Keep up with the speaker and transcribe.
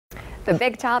The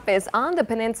Big Top is on the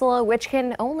peninsula, which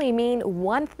can only mean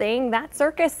one thing: that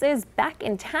circus is back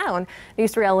in town.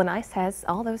 News 3 Ellen Ice has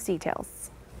all those details.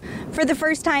 For the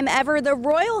first time ever, the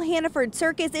Royal Hanneford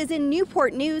Circus is in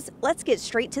Newport news. Let's get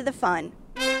straight to the fun.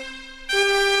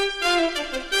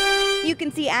 You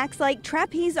can see acts like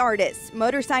trapeze artists,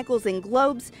 motorcycles and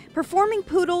globes, performing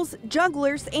poodles,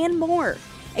 jugglers, and more.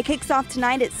 It kicks off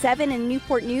tonight at 7 in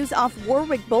Newport News off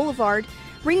Warwick Boulevard.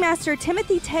 Ringmaster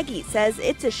Timothy Teggy says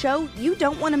it's a show you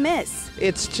don't want to miss.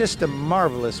 It's just a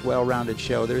marvelous, well-rounded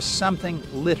show. There's something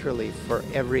literally for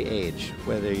every age,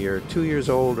 whether you're 2 years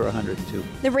old or 102.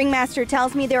 The ringmaster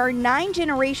tells me there are 9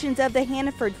 generations of the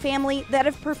Hanneford family that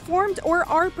have performed or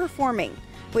are performing,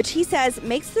 which he says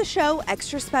makes the show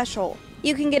extra special.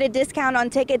 You can get a discount on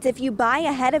tickets if you buy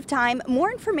ahead of time.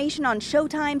 More information on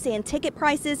showtimes and ticket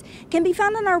prices can be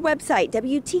found on our website,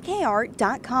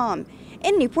 WTKR.com.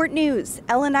 In Newport News,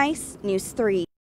 Ellen Ice, News 3.